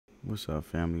What's up,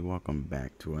 family? Welcome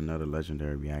back to another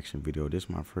legendary reaction video. This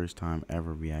is my first time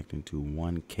ever reacting to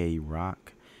 1K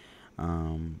Rock.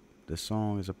 The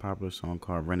song is a popular song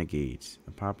called Renegades,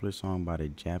 a popular song by the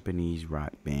Japanese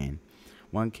rock band.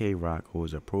 1K Rock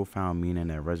holds a profound meaning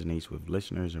that resonates with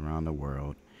listeners around the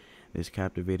world. This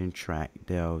captivating track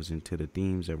delves into the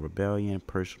themes of rebellion,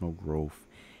 personal growth,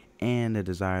 and the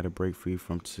desire to break free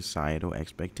from societal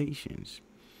expectations.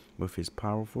 With his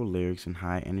powerful lyrics and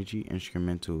high-energy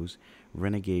instrumentals,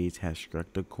 Renegades has struck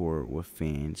a chord with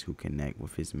fans who connect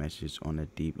with his message on a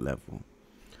deep level.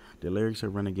 The lyrics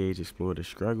of Renegades explore the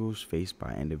struggles faced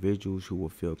by individuals who will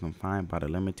feel confined by the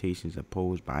limitations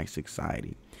imposed by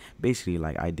society, basically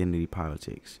like identity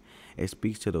politics. It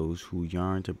speaks to those who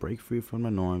yearn to break free from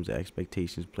the norms and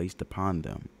expectations placed upon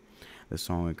them. The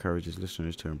song encourages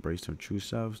listeners to embrace their true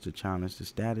selves, to challenge the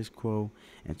status quo,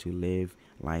 and to live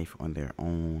life on their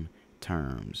own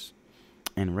terms.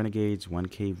 And Renegades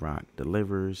 1K Rock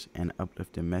delivers an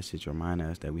uplifting message reminding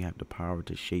us that we have the power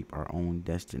to shape our own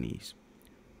destinies.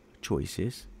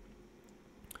 Choices.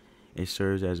 It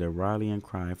serves as a rallying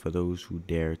cry for those who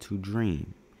dare to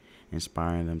dream,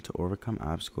 inspiring them to overcome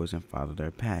obstacles and follow their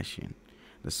passion.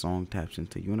 The song taps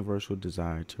into universal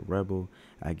desire to rebel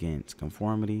against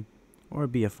conformity, or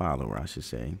be a follower, I should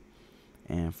say,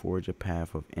 and forge a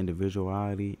path of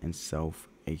individuality and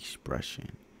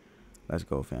self-expression. Let's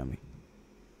go, family.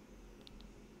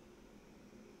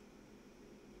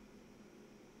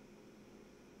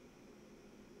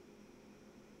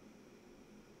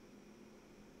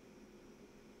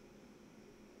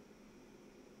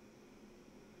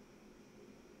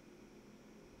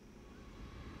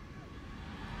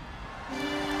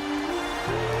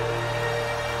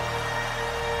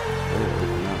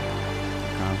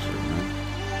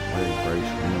 Very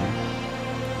strong,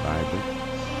 vibrant.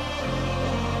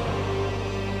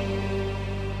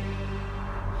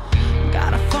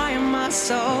 Gotta find my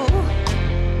soul.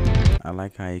 I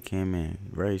like how he came in,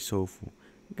 very soulful.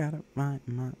 Gotta find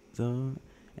my soul.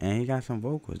 And he got some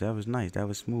vocals. That was nice. That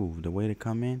was smooth. The way to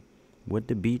come in with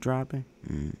the beat dropping.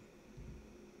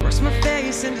 Where's my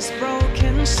face in this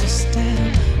broken system?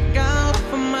 Got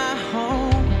from my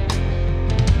home.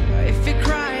 If you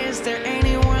cry, is there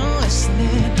anyone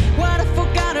listening? What if we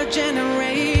got a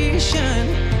generation?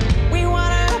 We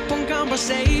want an open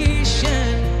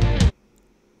conversation.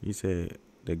 He said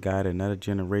the guide another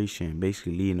generation,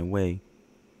 basically leading the way,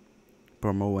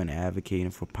 promoting and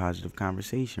advocating for positive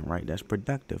conversation, right? That's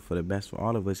productive for the best for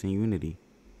all of us in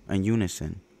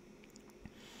unison.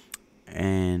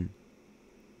 And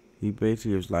he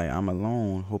basically was like, I'm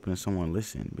alone, hoping that someone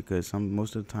listen, because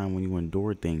most of the time when you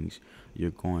endure things,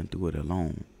 you're going through it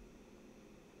alone.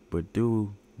 But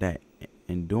through that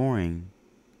enduring,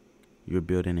 you're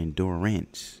building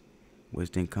endurance,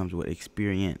 which then comes with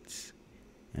experience,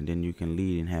 and then you can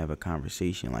lead and have a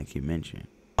conversation like you mentioned.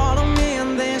 All of me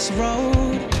on this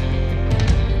road,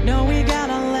 no, we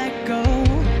gotta let go.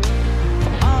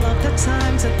 For all of the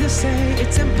times that they say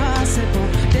it's impossible,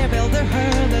 they build the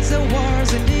hurdles, the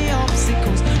wars, and the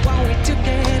obstacles. While we're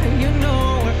together, you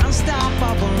know we're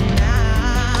unstoppable now.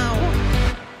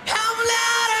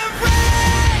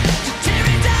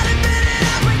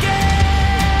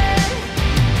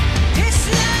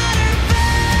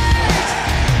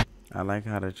 I like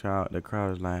how the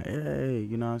crowd is like, hey,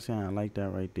 you know what I'm saying? I like that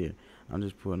right there. I'm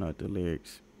just pulling out the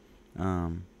lyrics.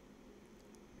 My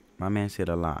man said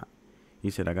a lot. He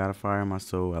said, I got a fire in my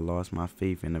soul. I lost my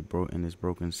faith in this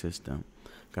broken system.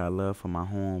 Got love for my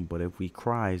home, but if we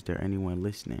cry, is there anyone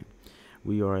listening?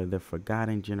 We are the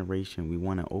forgotten generation. We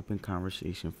want an open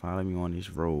conversation. Follow me on this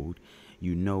road.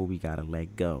 You know we gotta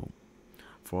let go.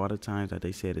 For all the times that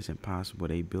they said it's impossible,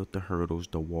 they built the hurdles,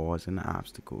 the walls, and the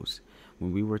obstacles.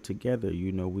 When we were together,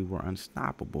 you know we were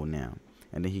unstoppable now.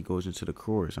 And then he goes into the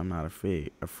chorus, I'm not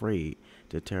afraid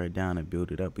to tear it down and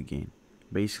build it up again.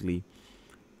 Basically,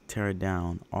 tear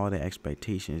down all the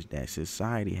expectations that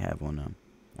society have on them,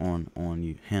 on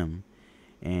him,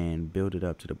 and build it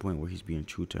up to the point where he's being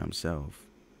true to himself,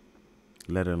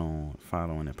 let alone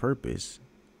following a purpose,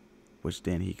 which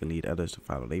then he can lead others to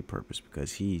follow their purpose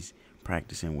because he's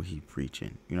practicing what he's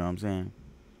preaching. You know what I'm saying?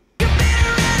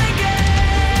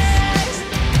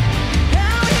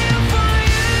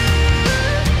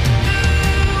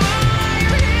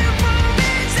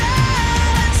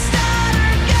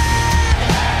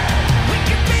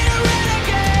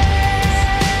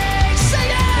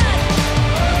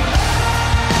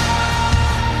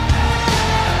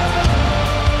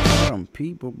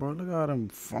 People, bro, look at all them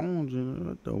phones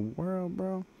in the world,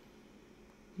 bro.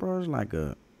 Bro, it's like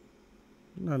I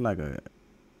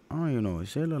don't even know what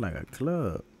shit, look like a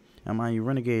club. And mind you,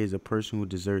 renegade is a person who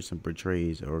deserts and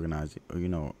betrays organized,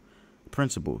 or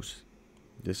principles.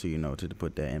 Just so you know, to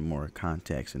put that in more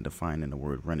context and defining the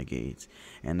word renegades.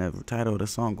 And the title of the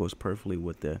song goes perfectly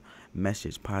with the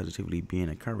message, positively being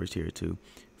encouraged here to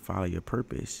follow your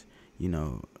purpose.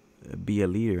 Be a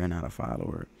leader and not a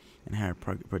follower, and have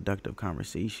productive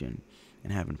conversation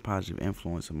and having positive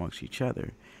influence amongst each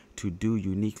other, to do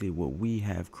uniquely what we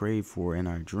have craved for in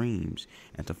our dreams,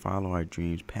 and to follow our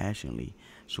dreams passionately.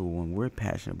 So when we're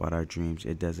passionate about our dreams,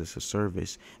 it does us a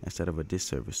service instead of a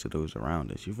disservice to those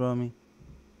around us. You feel me?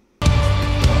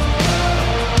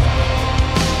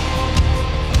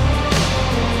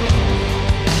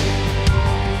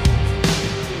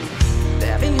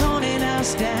 They've been holding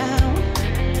us down.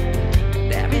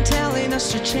 They've been telling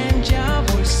us to change our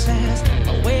voices,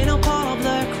 but we're not part of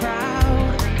the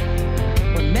crowd.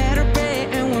 We made our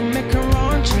bed and we make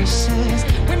our own choices.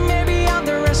 We may be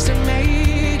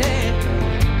underestimated,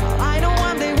 but I know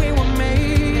one day we will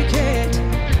make it.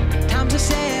 Time to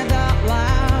say it out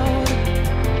loud.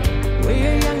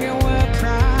 We're young and we're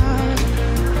proud.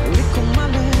 We come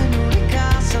on and we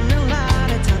got something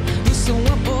like that. You so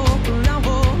up,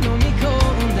 no me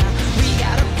cold. We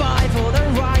gotta fight for the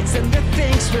rights and the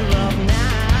things we love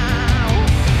now.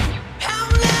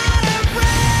 I'm not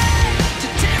afraid to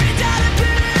tear it down and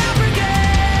put it up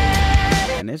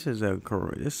again. And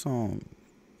this song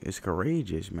is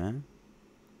courageous, man.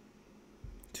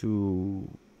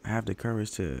 To have the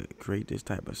courage to create this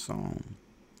type of song.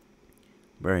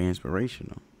 Very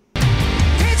inspirational.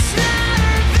 It's not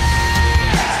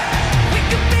revenge. We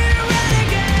could be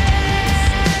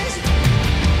renegades.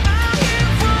 I'm here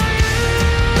for you.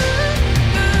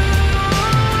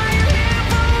 You're here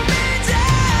for me.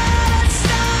 Let's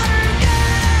start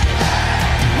again.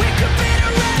 We could be the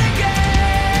renegades.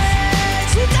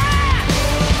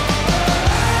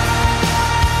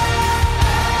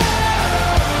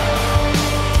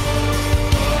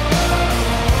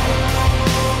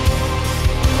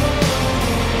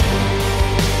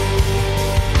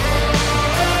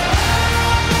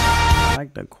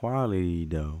 The quality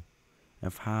though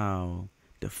of how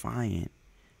defiant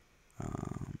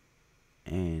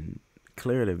and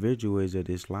clear the visual is at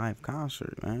this live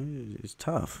concert, man. It's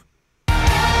tough.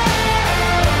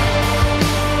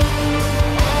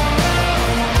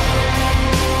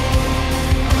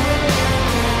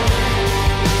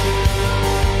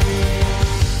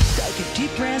 Take a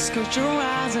deep breath, close your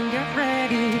eyes and get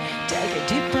ready. Take a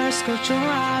deep breath, close your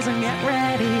eyes and get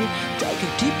ready. Take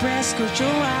a deep breath, close your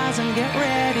eyes and get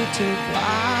ready to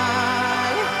fly.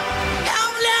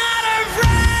 I'm not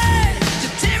afraid to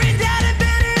tear it down and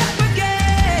build it up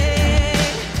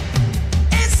again.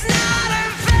 It's not a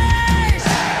phase.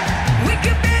 We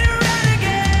could be the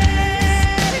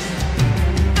renegades.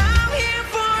 I'm here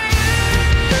for you.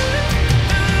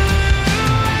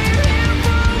 You're here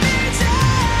for me.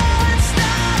 Let's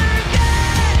start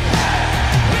again.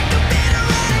 We could be the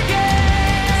renegades.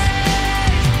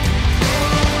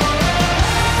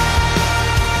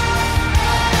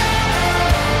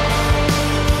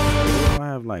 I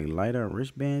have like light up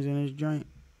wristbands in this joint.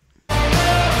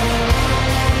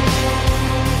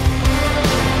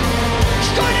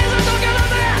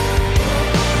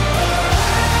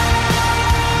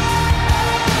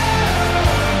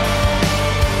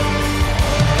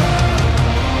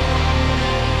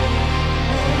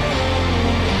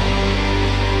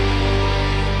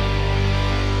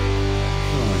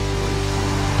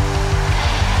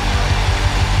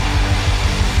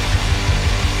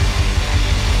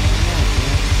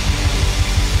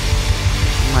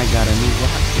 I got a new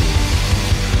rock band.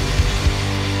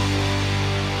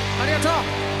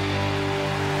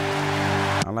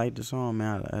 I like the song,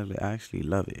 man. I actually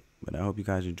love it. But I hope you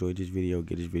guys enjoyed this video.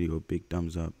 Give this video a big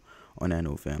thumbs up. On that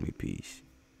note, family, peace.